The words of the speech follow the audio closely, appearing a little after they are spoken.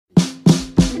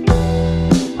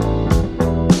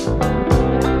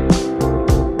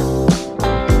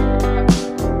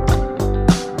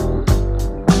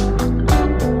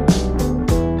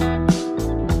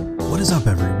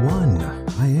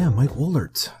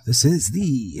out. This is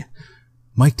the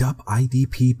Mic'd Up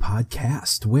IDP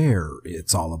podcast, where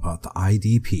it's all about the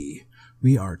IDP.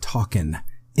 We are talking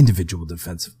individual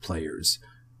defensive players,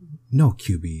 no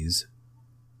QBs,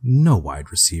 no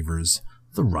wide receivers,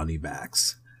 the running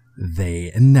backs.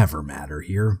 They never matter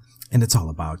here, and it's all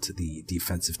about the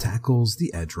defensive tackles,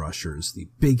 the edge rushers, the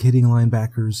big hitting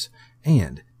linebackers,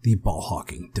 and the ball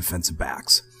hawking defensive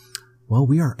backs. Well,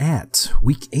 we are at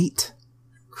week 8,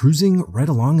 cruising right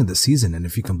along in the season, and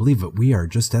if you can believe it, we are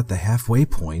just at the halfway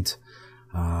point.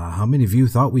 How many of you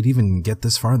thought we'd even get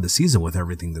this far in the season with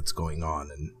everything that's going on?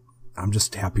 And I'm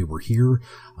just happy we're here.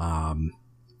 A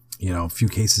few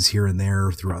cases here and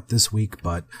there throughout this week,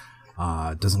 but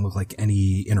it doesn't look like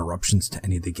any interruptions to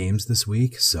any of the games this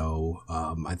week. So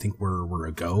I think we're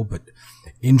a go, but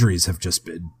injuries have just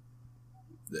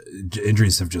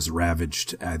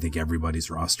ravaged, I think,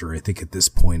 everybody's roster. I think at this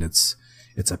point it's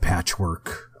a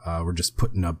patchwork. We're just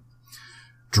putting up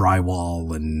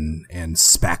drywall and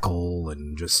spackle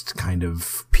and just kind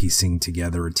of piecing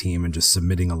together a team and just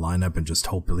submitting a lineup and just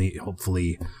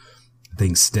hopefully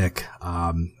things stick.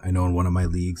 I know in one of my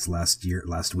leagues last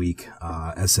week,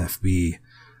 SFB,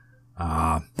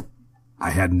 I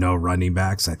had no running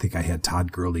backs. I think I had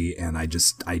Todd Gurley, and I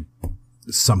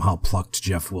somehow plucked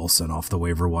Jeff Wilson off the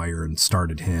waiver wire and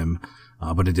started him.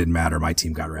 But it didn't matter. My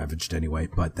team got ravaged anyway.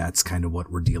 But that's kind of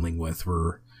what we're dealing with.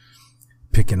 We're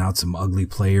picking out some ugly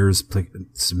players,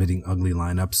 submitting ugly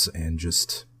lineups, and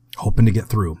just hoping to get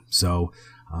through. So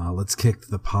let's kick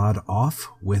the pod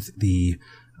off with the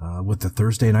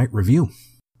Thursday night review.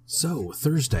 So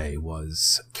Thursday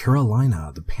was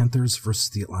Carolina, the Panthers versus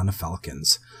the Atlanta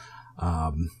Falcons.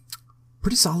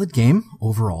 Pretty solid game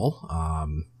overall.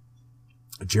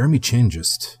 Jeremy Chinn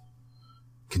just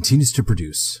continues to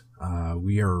produce.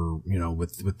 We are,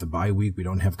 with the bye week, we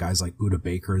don't have guys like Budda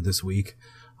Baker this week.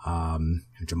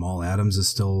 Jamal Adams is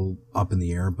still up in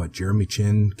the air, but Jeremy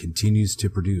Chinn continues to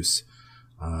produce.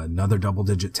 Another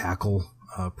double-digit tackle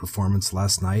performance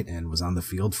last night, and was on the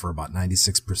field for about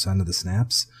 96% of the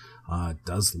snaps. It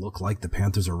does look like the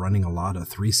Panthers are running a lot of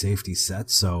 3 safety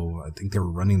sets, so I think they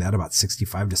were running that about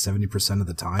 65 to 70% of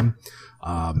the time.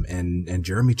 And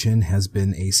Jeremy Chinn has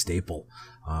been a staple.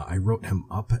 I wrote him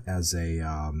up as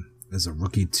a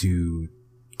rookie to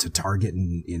target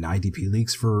in IDP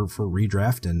leagues for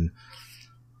redraft, and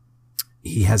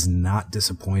he has not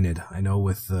disappointed. I know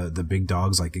with the big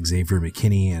dogs like Xavier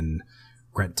McKinney and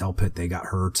Grant Delpit, they got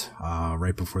hurt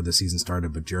right before the season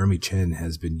started, but Jeremy Chinn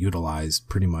has been utilized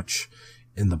pretty much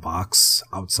in the box,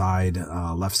 outside,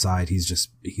 left side. He's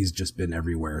just been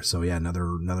everywhere. So yeah,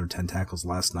 another 10 tackles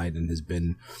last night, and has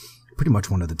been pretty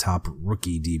much one of the top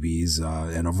rookie DBs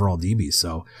and overall DBs.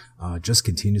 So just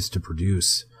continues to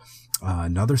produce.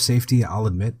 Another safety, I'll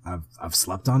admit, I've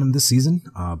slept on him this season,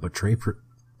 but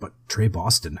Trey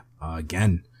Boston,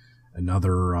 again,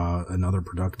 another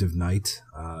productive night.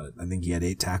 I think he had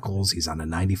 8 tackles. He's on a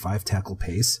 95 tackle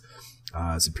pace.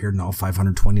 Has appeared in all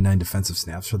 529 defensive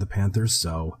snaps for the Panthers.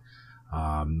 So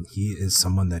he is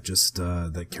someone that just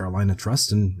that Carolina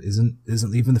trusts and isn't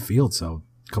leaving the field. So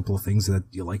a couple of things that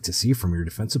you like to see from your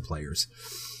defensive players.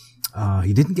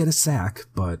 He didn't get a sack,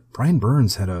 but Brian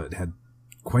Burns had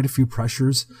quite a few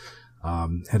pressures.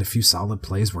 Had a few solid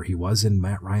plays where he was in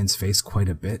Matt Ryan's face quite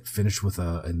a bit, finished with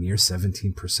a near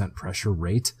 17% pressure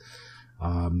rate.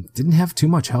 Didn't have too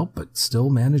much help, but still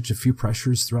managed a few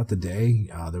pressures throughout the day.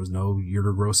 There was no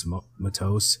Urogros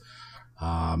Matos.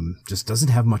 Just doesn't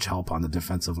have much help on the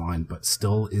defensive line, but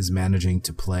still is managing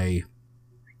to play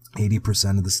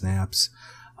 80% of the snaps,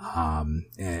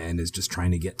 and is just trying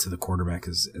to get to the quarterback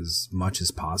as much as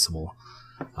possible.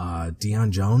 Deion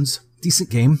Jones,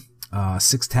 decent game.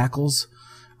 6 tackles,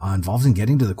 involved in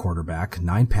getting to the quarterback,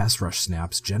 9 pass rush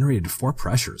snaps, generated 4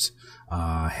 pressures,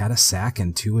 had a sack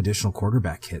and 2 additional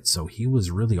quarterback hits. So he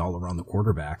was really all around the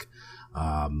quarterback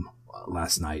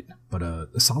last night, but a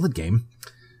solid game.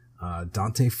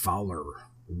 Dante Fowler,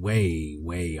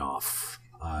 way off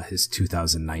his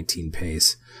 2019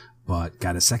 pace, but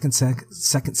got a second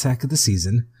sack of the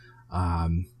season.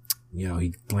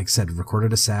 He, like I said,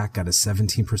 recorded a sack, got a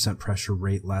 17% pressure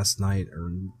rate last night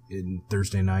or in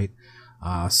Thursday night.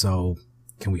 So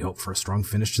can we hope for a strong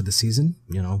finish to the season?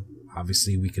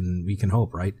 Obviously we can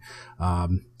hope, right?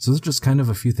 So there's just kind of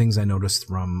a few things I noticed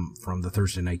from the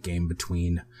Thursday night game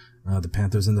between the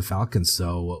Panthers and the Falcons.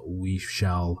 So we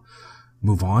shall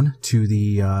move on to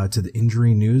the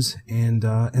injury news and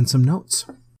some notes.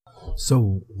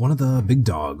 So one of the big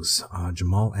dogs,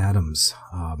 Jamal Adams,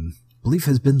 belief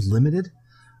has been limited.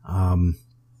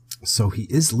 So he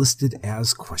is listed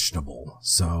as questionable.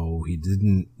 So he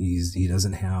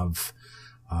doesn't have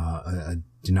a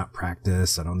do not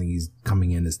practice. I don't think he's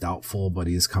coming in as doubtful, but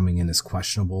he is coming in as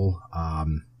questionable.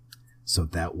 So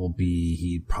that will be,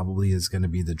 he probably is going to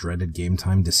be the dreaded game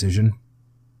time decision.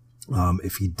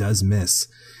 If he does miss,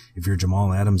 if you're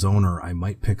Jamal Adams owner, I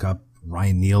might pick up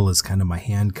Ryan Neal as kind of my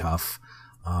handcuff.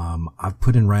 I've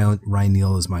put in Ryan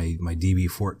Neal as my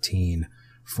DB14,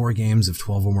 4 games of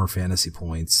 12 or more fantasy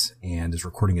points, and is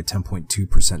recording a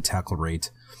 10.2% tackle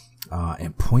rate,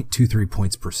 and 0.23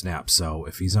 points per snap. So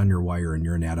if he's on your wire and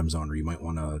you're an Adams owner, you might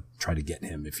want to try to get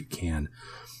him if you can.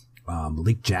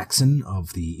 Malik Jackson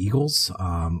of the Eagles,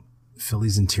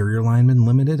 Phillies interior lineman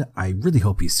limited. I really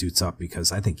hope he suits up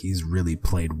because I think he's really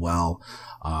played well.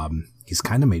 He's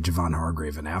kind of made Javon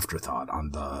Hargrave an afterthought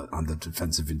on the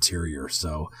defensive interior.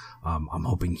 So, I'm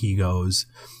hoping he goes.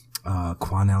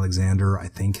 Quan Alexander, I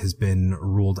think, has been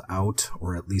ruled out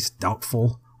or at least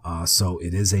doubtful. So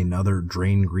it is another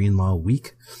Drain Greenlaw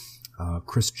week.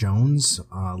 Chris Jones,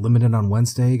 limited on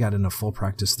Wednesday, got in a full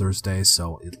practice Thursday,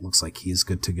 so it looks like he's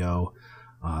good to go.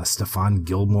 Stephon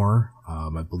Gilmore,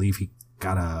 I believe he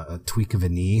got a tweak of a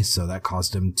knee, so that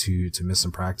caused him to miss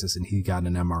some practice, and he got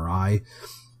an MRI.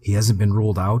 He hasn't been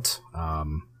ruled out,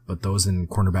 but those in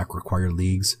cornerback required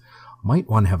leagues might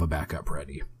want to have a backup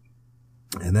ready.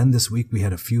 And then this week we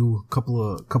had a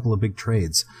couple of big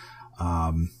trades.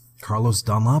 Carlos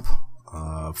Dunlap,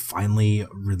 finally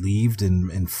relieved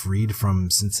and freed from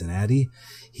Cincinnati.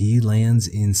 He lands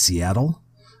in Seattle.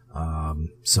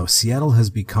 So Seattle has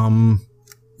become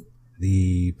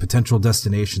the potential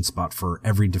destination spot for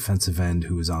every defensive end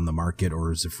who is on the market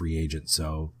or is a free agent.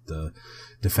 So the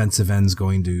defensive ends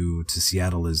going to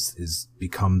Seattle is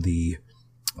become the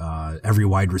every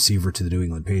wide receiver to the New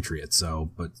England Patriots.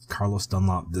 So, but Carlos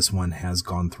Dunlap, this one has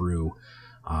gone through.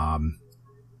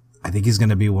 I think he's going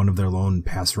to be one of their lone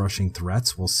pass rushing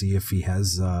threats. We'll see if he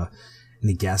has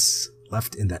any gas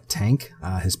left in that tank.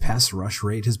 His pass rush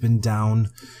rate has been down,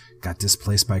 got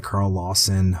displaced by Carl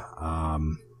Lawson.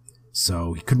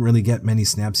 So he couldn't really get many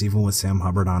snaps even with Sam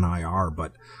Hubbard on IR,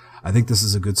 but I think this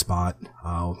is a good spot.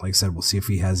 Like I said, we'll see if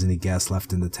he has any gas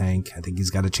left in the tank. I think he's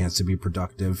got a chance to be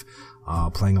productive,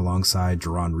 playing alongside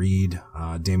Jerron Reed,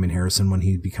 Damon Harrison when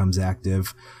he becomes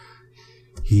active.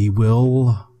 He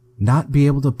will not be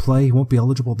able to play. He won't be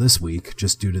eligible this week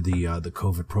just due to the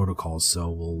COVID protocols. So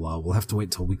we'll have to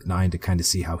wait till week 9 to kind of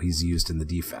see how he's used in the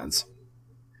defense.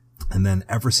 And then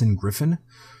Everson Griffin,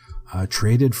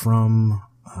 traded from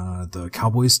the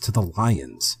Cowboys to the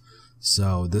Lions.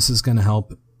 So this is going to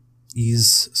help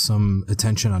ease some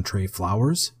attention on Trey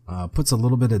Flowers. Puts a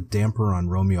little bit of damper on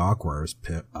Romeo Okwara's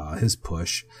his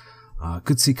push.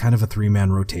 Could see kind of a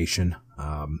 3-man rotation.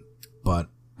 But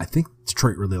I think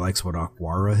Detroit really likes what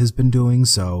Okwara has been doing,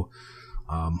 so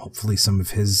hopefully some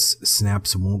of his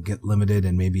snaps won't get limited,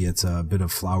 and maybe it's a bit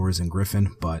of Flowers and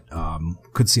Griffin, but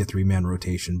could see a 3-man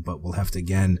rotation, but we'll have to,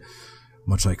 again,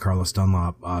 much like Carlos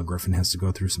Dunlap, Griffin has to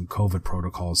go through some COVID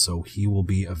protocols, so he will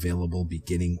be available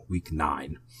beginning week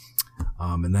 9.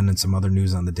 And then in some other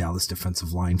news on the Dallas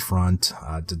defensive line front,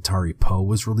 Datari Poe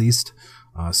was released,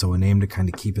 so a name to kind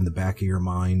of keep in the back of your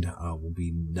mind will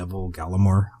be Neville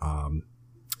Gallimore.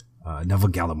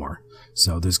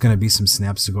 So there's going to be some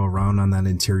snaps to go around on that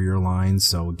interior line.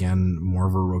 So again, more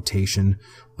of a rotation,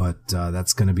 but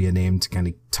that's going to be a name to kind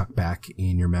of tuck back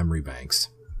in your memory banks.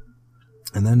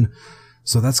 And then,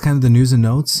 so that's kind of the news and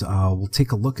notes. We'll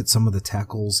take a look at some of the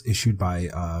tackles issued by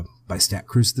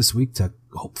StatCruise this week to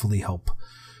hopefully help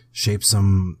shape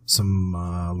some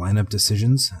lineup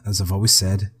decisions. As I've always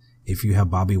said, if you have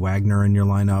Bobby Wagner in your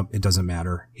lineup, it doesn't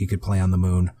matter. He could play on the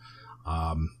moon.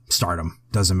 Start him.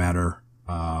 Doesn't matter.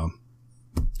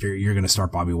 You're going to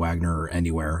start Bobby Wagner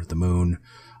anywhere. The moon,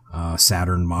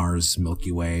 Saturn, Mars,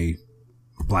 Milky Way,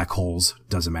 black holes,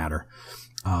 doesn't matter.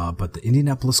 But the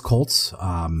Indianapolis Colts,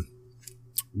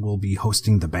 will be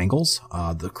hosting the Bengals.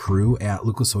 The crew at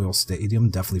Lucas Oil Stadium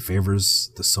definitely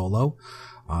favors the solo.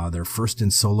 They're first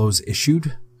in solos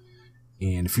issued.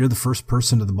 And if you're the first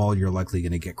person to the ball, you're likely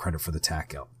going to get credit for the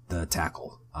tackle.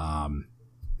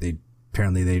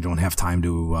 Apparently they don't have time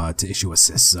to issue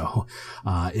assists. So,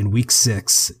 in week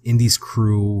 6, Indy's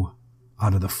crew,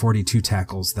 out of the 42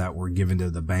 tackles that were given to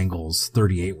the Bengals,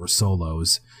 38 were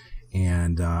solos.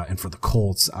 And for the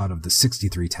Colts, out of the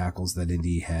 63 tackles that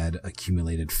Indy had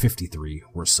accumulated, 53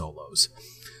 were solos.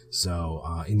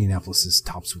 So, Indianapolis is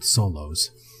tops with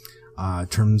solos. In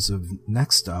terms of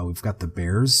next, we've got the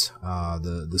Bears.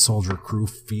 The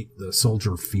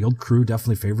Soldier Field crew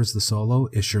definitely favors the solo,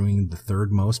 issuing the 3rd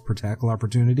most per tackle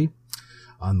opportunity.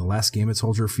 On the last game at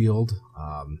Soldier Field,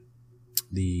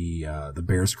 the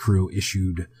Bears crew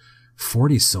issued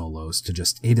 40 solos to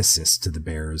just 8 assists to the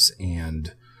Bears,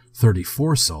 and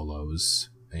 34 solos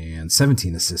and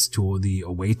 17 assists to the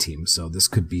away team. So this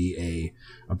could be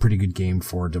a pretty good game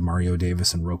for Demario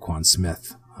Davis and Roquan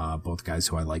Smith, both guys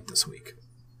who I like this week.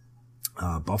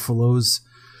 Buffalo's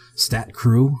stat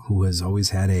crew, who has always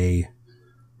had a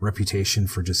reputation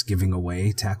for just giving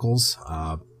away tackles,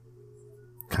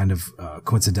 kind of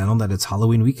coincidental that it's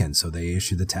Halloween weekend, so they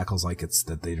issue the tackles like it's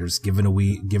that they're just giving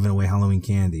away Halloween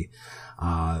candy.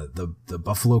 The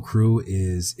Buffalo crew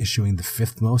is issuing the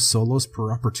 5th most solos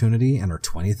per opportunity and are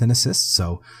 20th in assists.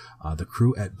 So the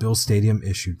crew at Bill Stadium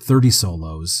issued 30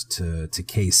 solos to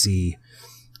KC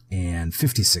and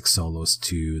 56 solos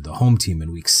to the home team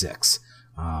in week 6.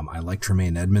 I like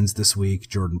Tremaine Edmonds this week.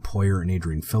 Jordan Poyer and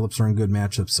Adrian Phillips are in good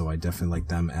matchups, so I definitely like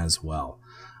them as well.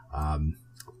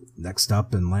 Next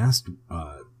up and last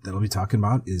that I'll be talking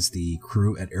about is the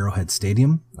crew at Arrowhead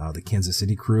Stadium, the Kansas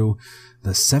City crew,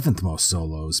 the 7th most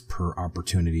solos per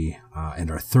opportunity and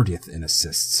are 30th in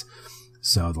assists.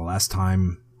 So the last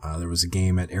time there was a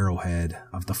game at Arrowhead,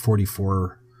 of the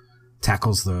 44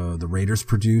 tackles the Raiders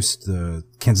produced, the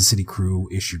Kansas City crew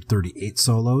issued 38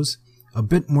 solos, a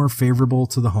bit more favorable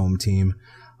to the home team.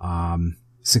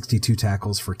 62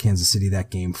 tackles for Kansas City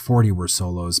that game, 40 were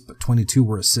solos, but 22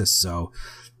 were assists. So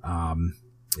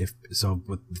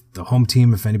with the home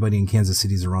team, if anybody in Kansas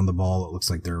City's around the ball, it looks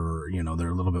like they're a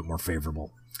little bit more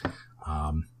favorable.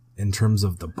 In terms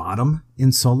of the bottom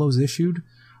in solos issued,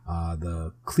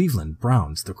 the Cleveland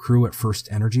Browns, the crew at First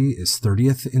Energy, is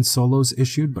 30th in solos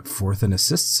issued, but 4th in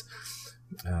assists.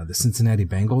 The Cincinnati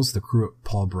Bengals, the crew at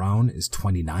Paul Brown, is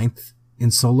 29th in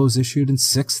solos issued and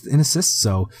 6th in assists.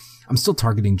 So I'm still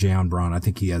targeting Jayon Brown. I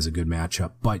think he has a good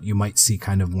matchup, but you might see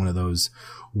kind of one of those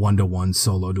 1-to-1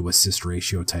 solo to assist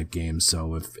ratio type games.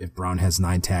 So if Brown has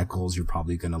 9 tackles, you're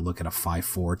probably going to look at a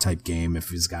 5-4 type game. If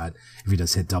he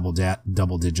does hit double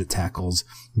digit tackles,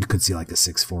 you could see like a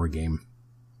 6-4 game.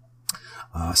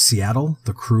 Seattle,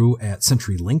 the crew at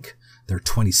CenturyLink, they're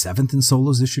 27th in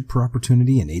solos issued per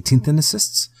opportunity and 18th in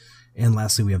assists. And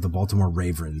lastly, we have the Baltimore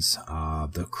Ravens,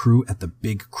 the crew at the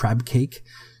Big Crab Cake,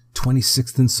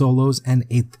 26th in solos and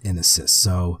 8th in assists.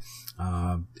 So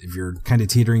if you're kind of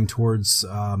teetering towards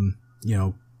someone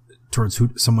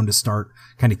to start,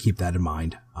 kind of keep that in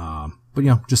mind.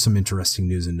 But just some interesting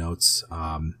news and notes,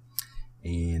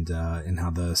 and how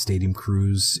the stadium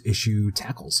crews issue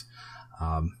tackles.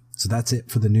 So that's it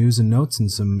for the news and notes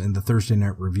and the Thursday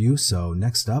night review. So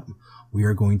next up, we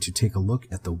are going to take a look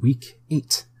at the Week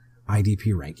 8 IDP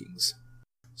rankings.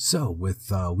 So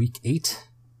with Week 8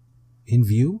 in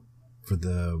view for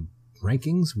the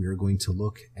rankings, we are going to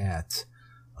look at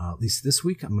least this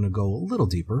week, I'm going to go a little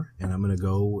deeper, and I'm going to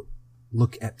go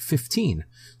look at 15.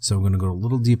 So I'm going to go a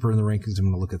little deeper in the rankings. I'm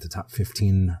going to look at the top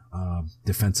 15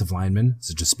 defensive linemen.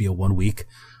 So just be a 1 week.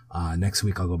 Next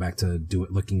week, I'll go back to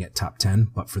looking at top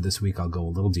 10. But for this week, I'll go a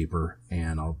little deeper,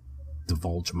 and I'll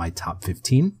divulge my top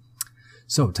 15.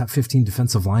 So top 15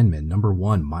 defensive linemen. Number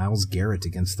 1, Myles Garrett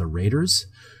against the Raiders.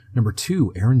 Number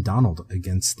 2, Aaron Donald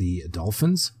against the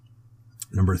Dolphins.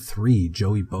 Number 3,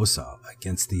 Joey Bosa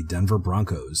against the Denver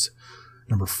Broncos.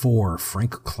 Number 4,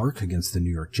 Frank Clark against the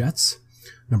New York Jets.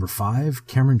 Number 5,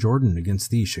 Cameron Jordan against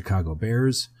the Chicago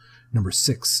Bears. Number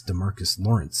 6, DeMarcus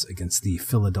Lawrence against the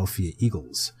Philadelphia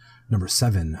Eagles. Number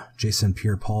 7, Jason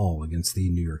Pierre-Paul against the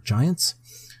New York Giants.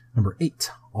 Number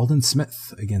 8, Aldon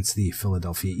Smith against the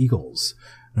Philadelphia Eagles.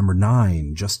 Number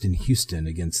 9, Justin Houston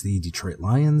against the Detroit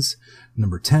Lions.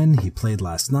 Number 10, he played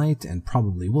last night and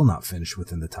probably will not finish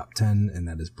within the top 10, and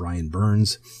that is Brian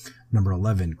Burns. Number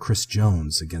 11, Chris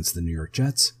Jones against the New York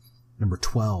Jets. Number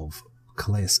 12,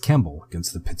 Calais Campbell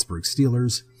against the Pittsburgh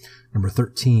Steelers. Number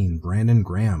 13, Brandon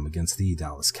Graham against the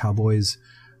Dallas Cowboys.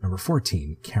 Number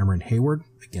 14, Cameron Hayward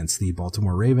against the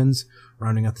Baltimore Ravens.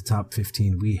 Rounding out the top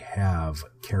 15, we have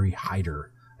Kerry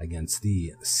Hyder against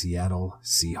the Seattle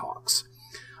Seahawks.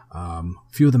 A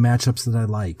few of the matchups that I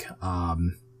like,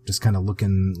 just kind of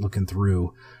looking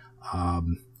through.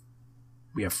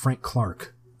 We have Frank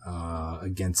Clark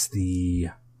against the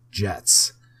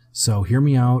Jets. So hear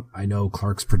me out. I know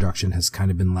Clark's production has kind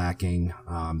of been lacking.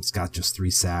 He's got just 3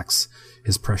 sacks.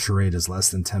 His pressure rate is less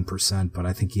than 10%, but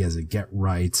I think he has a get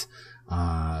right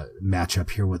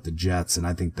matchup here with the Jets, and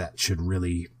I think that should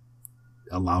really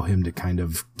allow him to kind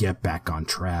of get back on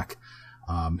track.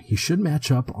 He should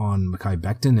match up on Mekhi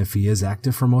Becton if he is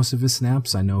active for most of his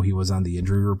snaps. I know he was on the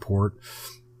injury report.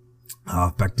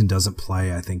 If Becton doesn't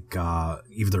play, I think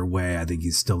either way, I think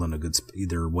he's still in a good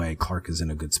either way, Clark is in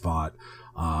a good spot.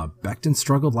 Becton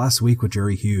struggled last week with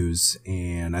Jerry Hughes,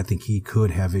 and I think he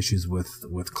could have issues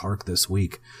with Clark this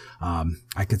week.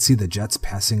 I could see the Jets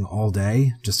passing all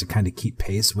day just to kind of keep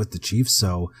pace with the Chiefs,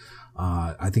 so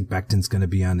I think Becton's going to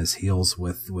be on his heels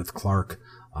with Clark.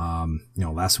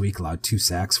 Last week allowed 2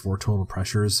 sacks, 4 total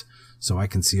pressures, so I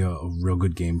can see a real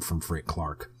good game from Frank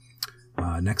Clark.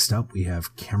 Next up, we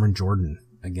have Cameron Jordan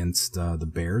against the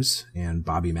Bears and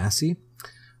Bobby Massey.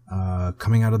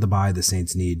 Coming out of the bye, the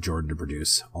Saints need Jordan to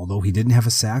produce. Although he didn't have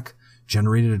a sack,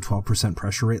 generated a 12%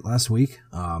 pressure rate last week,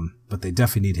 but they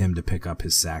definitely need him to pick up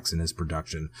his sacks and his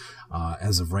production.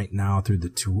 As of right now, through the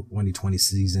 2020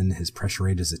 season, his pressure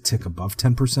rate is a tick above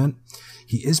 10%.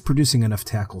 He is producing enough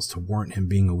tackles to warrant him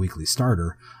being a weekly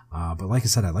starter, but like I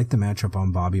said, I like the matchup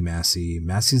on Bobby Massey.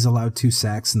 Massey's allowed 2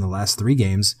 sacks in the last 3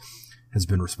 games, has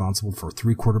been responsible for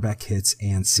 3 quarterback hits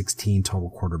and 16 total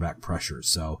quarterback pressures.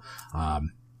 So,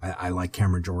 I like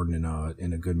Cameron Jordan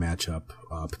in a good matchup,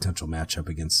 potential matchup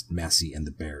against Massey and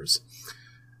the Bears.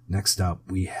 Next up,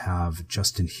 we have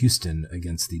Justin Houston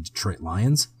against the Detroit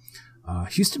Lions.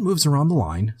 Houston moves around the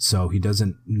line, so he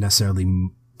doesn't necessarily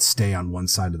stay on one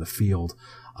side of the field.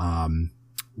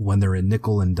 When they're in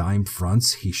nickel and dime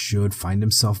fronts, he should find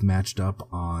himself matched up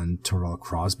on Terrell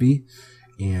Crosby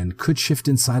and could shift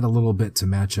inside a little bit to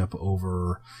match up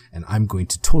over, and I'm going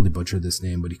to totally butcher this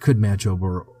name, but he could match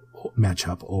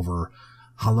up over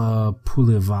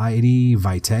Halapoulivaiti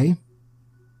Vitae.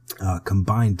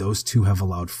 Combined, those two have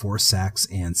allowed 4 sacks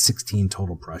and 16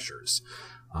 total pressures.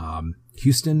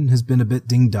 Houston has been a bit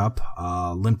dinged up,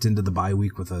 limped into the bye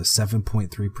week with a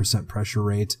 7.3% pressure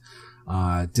rate.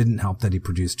 Didn't help that he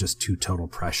produced just 2 total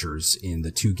pressures in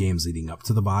the 2 games leading up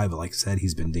to the bye, but like I said,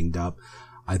 he's been dinged up.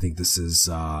 I think this is,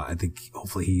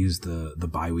 hopefully he used the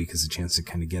bye week as a chance to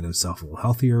kind of get himself a little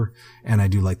healthier. And I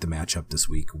do like the matchup this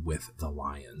week with the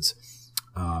Lions.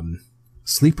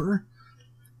 Sleeper,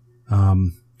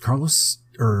 Carl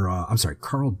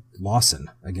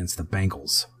Lawson against the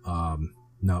Bengals.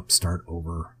 Start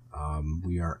over.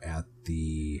 We are at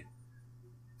the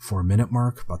 4-minute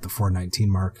mark, about the 4:19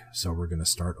 mark. So we're going to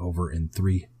start over in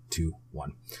 3, 2,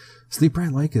 1. Sleeper I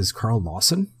like is Carl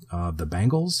Lawson of the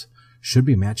Bengals. Should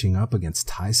be matching up against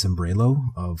Ty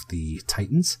Sambrailo of the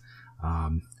Titans.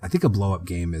 I think a blow-up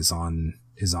game is on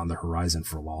the horizon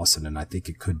for Lawson, and I think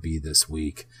it could be this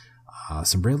week.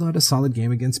 Sambrailo had a solid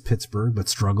game against Pittsburgh, but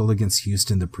struggled against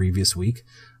Houston the previous week.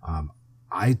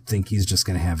 I think he's just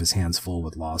going to have his hands full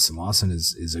with Lawson. Lawson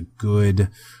is a good,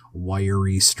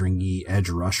 wiry, stringy edge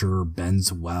rusher,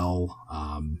 bends well,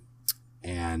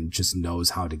 and just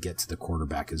knows how to get to the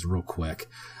quarterback, is real quick.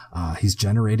 He's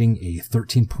generating a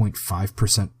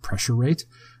 13.5% pressure rate,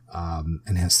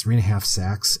 and has 3.5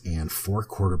 sacks and 4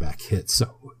 quarterback hits.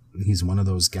 So he's one of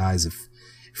those guys, if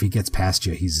he gets past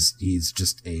you, he's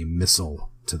just a missile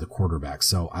to the quarterback.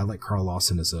 So I like Carl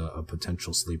Lawson as a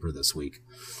potential sleeper this week.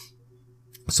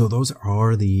 So those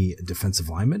are the defensive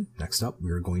linemen. Next up,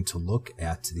 we're going to look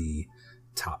at the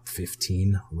top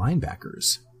 15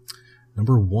 linebackers.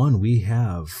 Number 1, we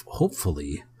have,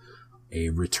 hopefully, a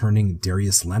returning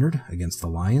Darius Leonard against the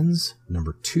Lions.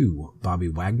 Number 2, Bobby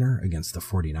Wagner against the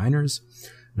 49ers.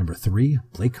 Number 3,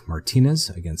 Blake Martinez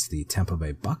against the Tampa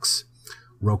Bay Bucks.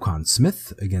 Roquan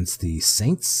Smith against the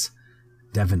Saints.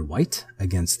 Devin White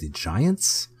against the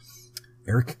Giants.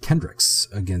 Eric Kendricks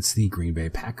against the Green Bay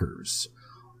Packers.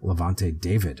 Levante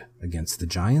David against the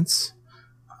Giants.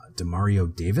 Demario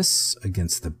Davis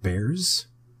against the Bears.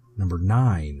 Number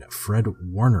 9, Fred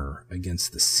Warner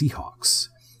against the Seahawks.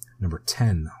 Number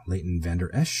 10, Leighton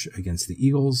Vander Esch against the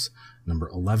Eagles. Number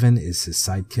 11 is his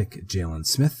sidekick, Jalen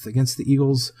Smith against the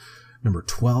Eagles. Number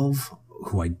 12,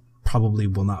 who I probably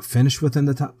will not finish within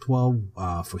the top 12,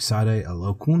 Foyesade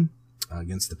Alokun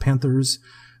against the Panthers.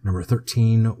 Number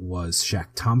 13 was Shaq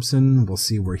Thompson. We'll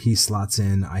see where he slots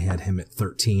in. I had him at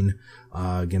 13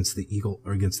 against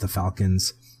the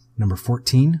Falcons. Number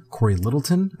 14, Corey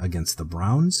Littleton against the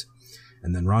Browns.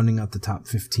 And then rounding out the top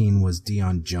 15 was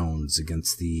Deion Jones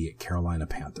against the Carolina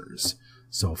Panthers.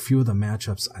 So a few of the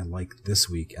matchups I like this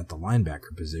week at the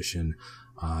linebacker position.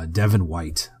 Devin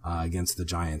White against the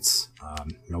Giants.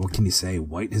 What can you say?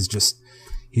 White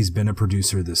he's been a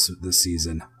producer this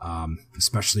season,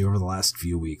 especially over the last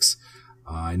few weeks.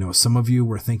 I know some of you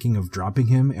were thinking of dropping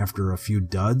him after a few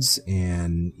duds,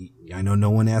 and I know no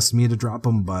one asked me to drop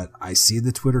him, but I see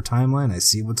the Twitter timeline. I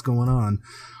see what's going on.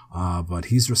 But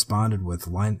he's responded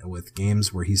with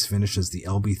games where he's finished as the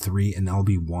LB3 and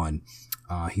LB1.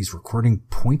 He's recording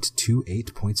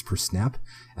 0.28 points per snap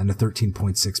and a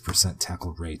 13.6%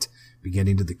 tackle rate.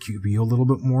 Beginning to the QB a little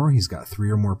bit more, he's got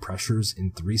 3 or more pressures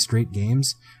in 3 straight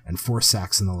games and 4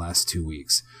 sacks in the last 2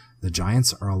 weeks. The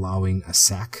Giants are allowing a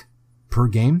sack per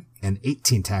game and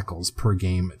 18 tackles per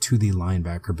game to the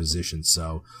linebacker position.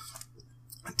 So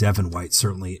Devin White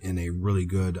certainly in a really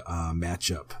good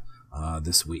matchup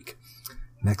this week.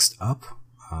 Next up,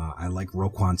 I like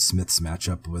Roquan Smith's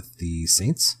matchup with the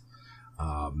Saints.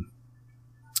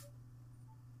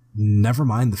 Never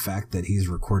mind the fact that he's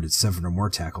recorded 7 or more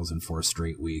tackles in 4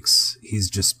 straight weeks. He's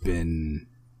just been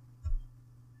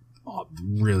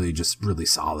really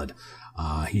solid.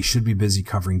 He should be busy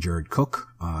covering Jared Cook,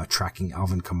 tracking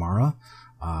Alvin Kamara.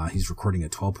 He's recording a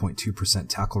 12.2%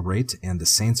 tackle rate, and the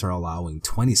Saints are allowing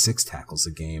 26 tackles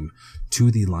a game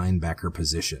to the linebacker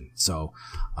position. So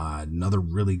another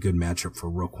really good matchup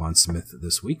for Roquan Smith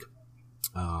this week.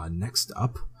 Next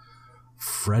up,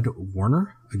 Fred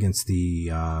Warner against the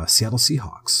Seattle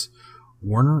Seahawks.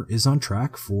 Warner is on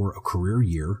track for a career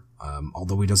year.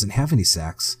 Although he doesn't have any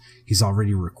sacks, he's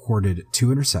already recorded 2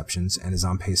 interceptions and is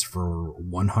on pace for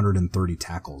 130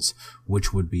 tackles,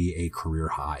 which would be a career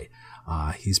high.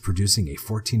 He's producing a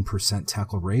 14%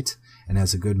 tackle rate and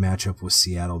has a good matchup with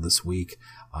Seattle this week.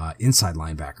 Inside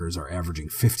linebackers are averaging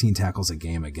 15 tackles a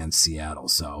game against Seattle,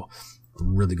 so a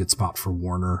really good spot for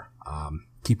Warner.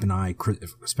 Keep an eye,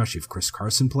 especially if Chris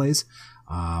Carson plays.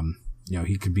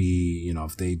 He could be,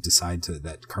 if they decide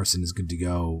that Carson is good to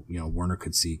go, Warner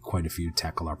could see quite a few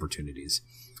tackle opportunities.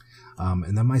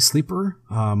 And then my sleeper,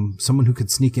 someone who could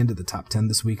sneak into the top 10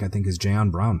 this week, I think, is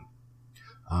Jayon Brown.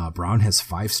 Brown has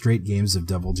 5 straight games of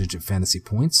double-digit fantasy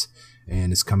points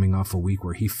and is coming off a week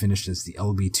where he finished as the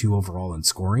LB2 overall in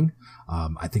scoring.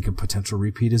 I think a potential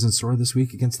repeat is in store this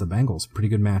week against the Bengals. Pretty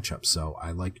good matchup, so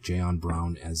I like Jayon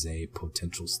Brown as a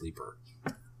potential sleeper.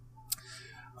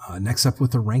 Next up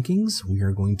with the rankings, we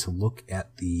are going to look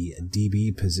at the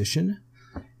DB position.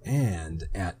 And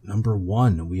at number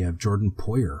 1, we have Jordan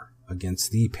Poyer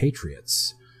against the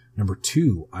Patriots. Number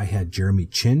 2, I had Jeremy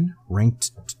Chinn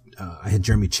ranked. I had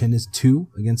Jeremy Chinn as 2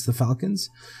 against the Falcons.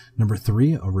 Number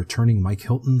 3, a returning Mike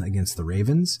Hilton against the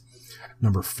Ravens.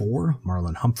 Number 4,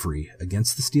 Marlon Humphrey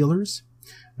against the Steelers.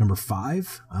 Number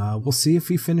 5, we'll see if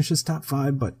he finishes top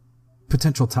 5, but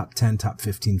potential top 10, top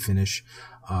 15 finish.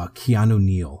 Keanu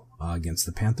Neal against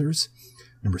the Panthers.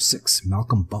 Number 6,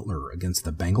 Malcolm Butler against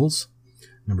the Bengals.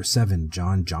 Number 7,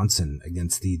 John Johnson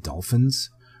against the Dolphins.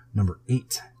 Number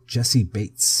 8, Jesse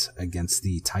Bates against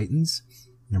the Titans.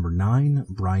 Number 9,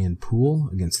 Brian Poole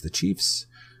against the Chiefs.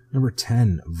 Number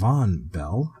 10, Von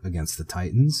Bell against the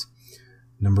Titans.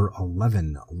 Number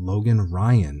 11, Logan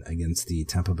Ryan against the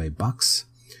Tampa Bay Bucks.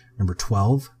 Number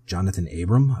 12, Jonathan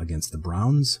Abram against the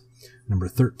Browns. Number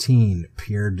 13,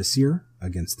 Pierre Desir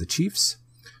against the Chiefs.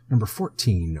 Number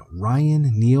 14,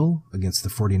 Ryan Neal against the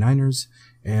 49ers.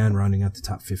 And rounding out the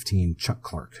top 15, Chuck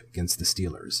Clark against the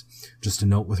Steelers. Just a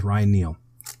note with Ryan Neal.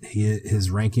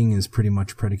 His ranking is pretty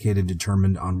much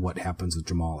determined on what happens with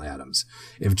Jamal Adams.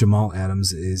 If Jamal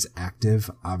Adams is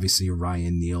active, obviously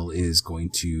Ryan Neal is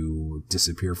going to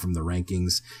disappear from the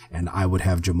rankings, and I would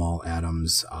have Jamal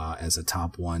Adams as a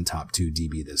top 1, top 2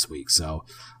 DB this week. So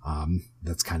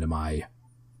that's kind of my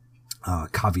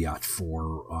caveat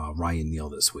for Ryan Neal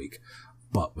this week.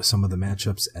 But with some of the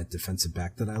matchups at defensive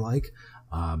back that I like,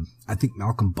 I think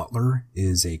Malcolm Butler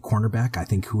is a cornerback, I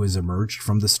think, who has emerged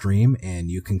from the stream, and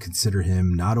you can consider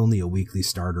him not only a weekly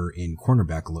starter in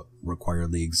cornerback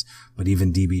required leagues, but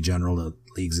even DB general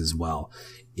leagues as well.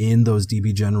 In those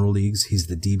DB general leagues, he's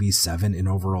the DB7 in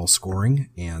overall scoring,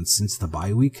 and since the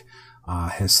bye week,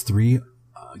 has 3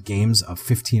 games of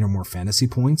 15 or more fantasy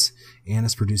points and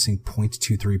is producing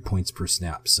 0.23 points per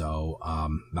snap. So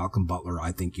Malcolm Butler,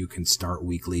 I think you can start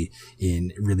weekly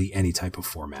in really any type of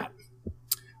format.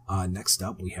 Next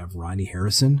up, we have Ronnie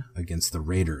Harrison against the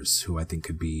Raiders, who I think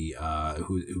could be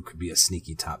who could be a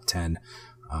sneaky top 10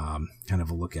 kind of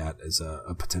a look at as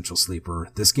a potential sleeper.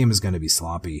 This game is going to be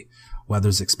sloppy.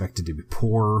 Weather's expected to be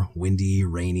poor, windy,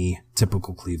 rainy,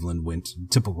 typical Cleveland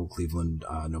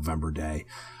November day.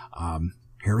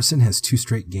 Harrison has 2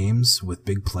 straight games with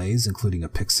big plays, including a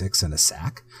pick 6 and a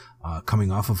sack,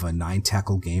 coming off of a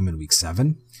 9-tackle game in week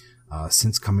 7.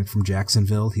 Since coming from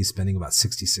Jacksonville, he's spending about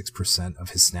 66%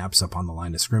 of his snaps up on the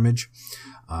line of scrimmage.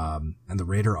 And the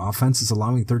Raider offense is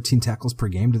allowing 13 tackles per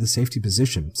game to the safety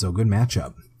position, so good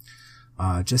matchup.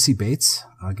 Jesse Bates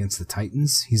against the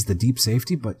Titans. He's the deep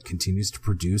safety, but continues to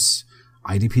produce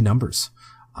IDP numbers.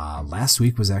 Last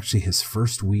week was actually his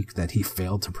first week that he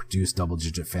failed to produce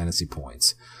double-digit fantasy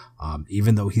points.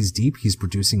 Even though he's deep, he's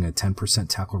producing a 10%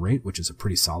 tackle rate, which is a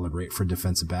pretty solid rate for a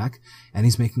defensive back, and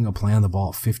he's making a play on the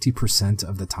ball 50%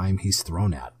 of the time he's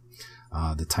thrown at.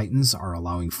 The Titans are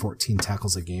allowing 14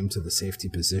 tackles a game to the safety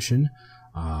position,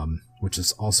 which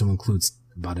also includes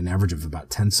about an average of about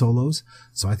 10 solos.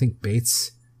 So I think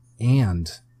Bates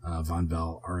and Von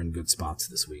Bell are in good spots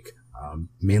this week.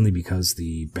 Mainly because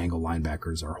the Bengal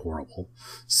linebackers are horrible.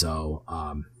 So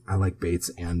I like Bates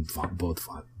and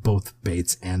both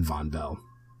Bates and Von Bell.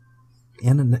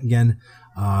 And again,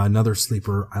 another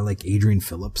sleeper, I like Adrian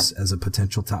Phillips as a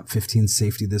potential top 15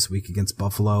 safety this week against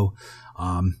Buffalo.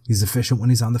 He's efficient when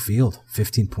he's on the field,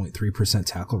 15.3%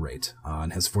 tackle rate,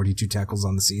 and has 42 tackles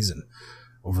on the season.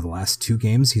 Over the last 2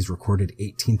 games, he's recorded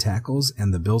 18 tackles,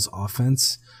 and the Bills'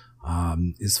 offense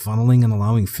is funneling and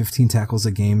allowing 15 tackles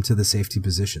a game to the safety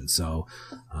position. So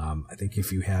I think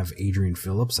if you have Adrian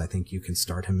Phillips, I think you can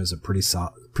start him as a pretty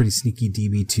sneaky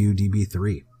DB2,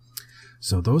 DB3.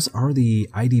 So those are the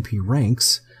IDP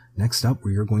ranks. Next up,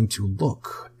 we are going to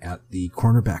look at the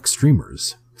cornerback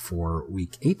streamers for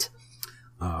Week 8.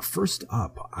 First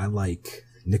up, I like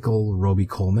Nickel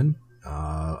Roby-Coleman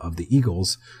of the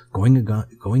Eagles going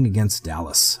against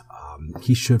Dallas.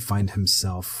 He should find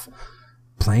himself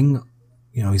playing,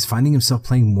 he's finding himself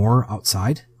playing more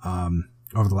outside.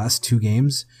 Over the last 2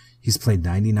 games, he's played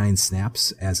 99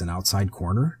 snaps as an outside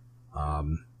corner.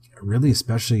 Really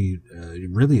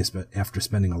after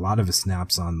spending a lot of his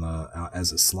snaps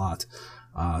as a slot,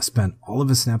 spent all of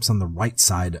his snaps on the right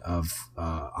side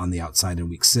on the outside in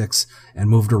Week 6 and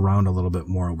moved around a little bit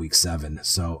more in Week 7.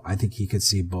 So I think he could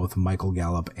see both Michael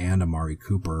Gallup and Amari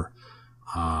Cooper.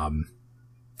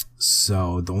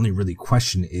 So the only really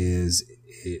question is,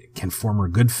 can former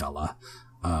Goodfella,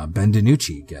 Ben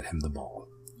DiNucci, get him the ball?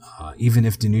 Even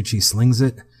if DiNucci slings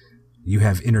it, you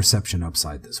have interception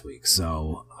upside this week.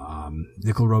 So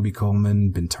Nickel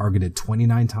Roby-Coleman been targeted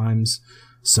 29 times.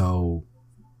 So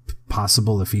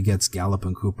possible if he gets Gallup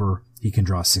and Cooper, he can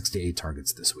draw 6 to 8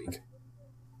 targets this week.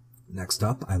 Next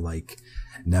up, I like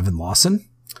Nevin Lawson.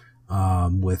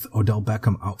 With Odell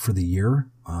Beckham out for the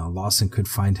year, Lawson could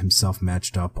find himself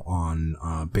matched up on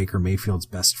Baker Mayfield's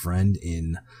best friend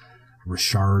in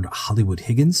Rashard Hollywood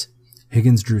Higgins.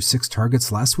 Higgins drew 6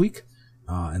 targets last week.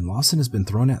 And Lawson has been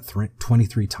thrown at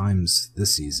 23 times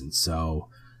this season. So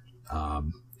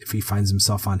if he finds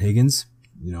himself on Higgins,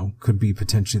 could be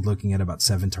potentially looking at about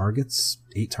 8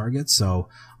 targets. So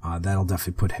that'll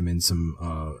definitely put him in some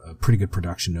pretty good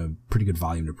production, a pretty good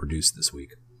volume to produce this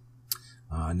week.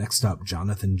 Next up,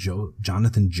 Jonathan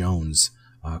Jones,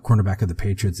 cornerback of the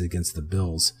Patriots against the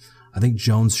Bills. I think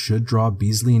Jones should draw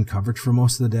Beasley in coverage for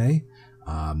most of the day.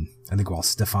 I think while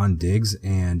Stephon Diggs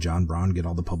and John Brown get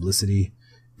all the publicity,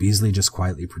 Beasley just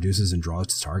quietly produces and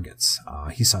draws targets.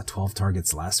 He saw 12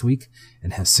 targets last week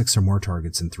and has 6 or more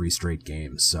targets in 3 straight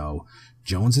games. So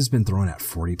Jones has been thrown at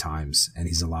 40 times, and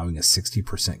he's allowing a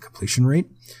 60% completion rate.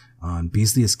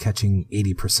 Beasley is catching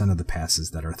 80% of the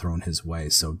passes that are thrown his way.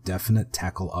 So definite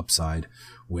tackle upside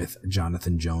with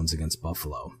Jonathan Jones against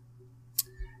Buffalo.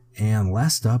 And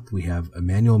last up, we have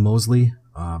Emmanuel Mosley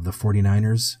of the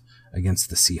 49ers against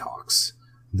the Seahawks.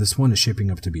 This one is shaping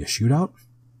up to be a shootout.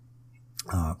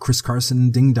 Chris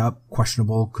Carson dinged up,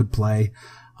 questionable, could play.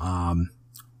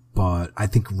 But I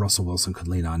think Russell Wilson could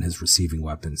lean on his receiving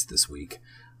weapons this week.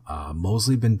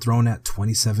 Mosley been thrown at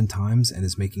 27 times and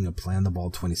is making a play on the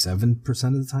ball 27%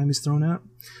 of the time he's thrown at.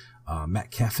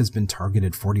 Metcalf has been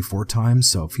targeted 44 times,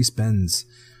 so if he spends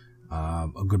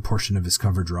a good portion of his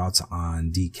coverage routes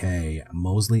on DK,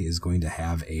 Mosley is going to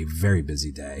have a very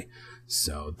busy day.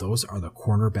 So those are the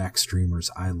cornerback streamers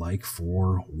I like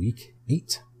for Week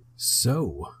 8.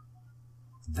 So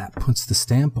that puts the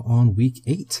stamp on Week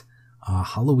 8.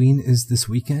 Halloween is this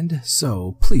weekend,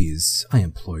 so please, I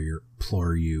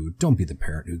implore you, don't be the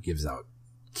parent who gives out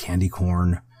candy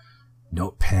corn,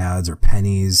 notepads, or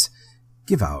pennies.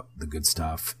 Give out the good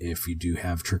stuff if you do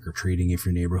have trick-or-treating, if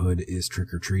your neighborhood is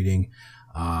trick-or-treating.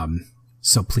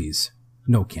 So please,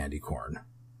 no candy corn.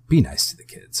 Be nice to the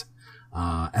kids.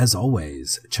 As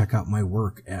always, check out my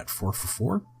work at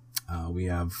 4for4. We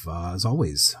have, as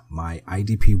always, my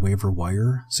IDP waiver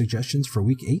wire suggestions for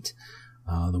Week 8.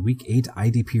 The Week 8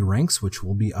 IDP ranks, which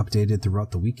will be updated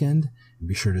throughout the weekend. And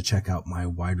be sure to check out my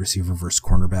wide receiver versus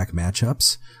cornerback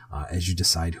matchups as you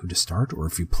decide who to start or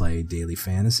if you play daily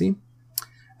fantasy.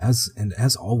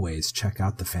 As always, check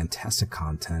out the fantastic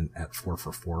content at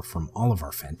 4for4 from all of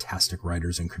our fantastic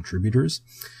writers and contributors.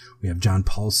 We have John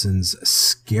Paulson's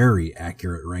scary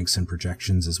accurate ranks and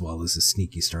projections, as well as his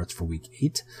sneaky starts for Week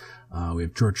 8. We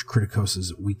have George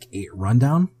Kritikos' Week 8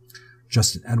 rundown.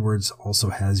 Justin Edwards also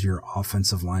has your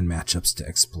offensive line matchups to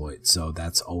exploit, so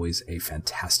that's always a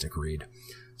fantastic read.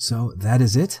 So that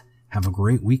is it. Have a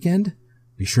great weekend.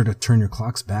 Be sure to turn your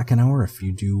clocks back an hour if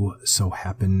you do so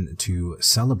happen to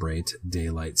celebrate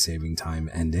daylight saving time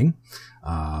ending.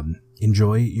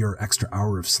 Enjoy your extra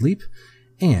hour of sleep.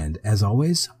 And as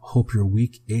always, hope your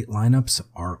Week 8 lineups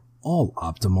are all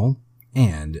optimal.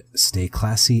 And stay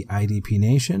classy, IDP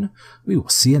Nation. We will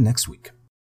see you next week.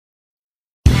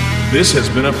 This has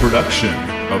been a production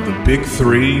of the Big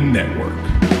 3 Network.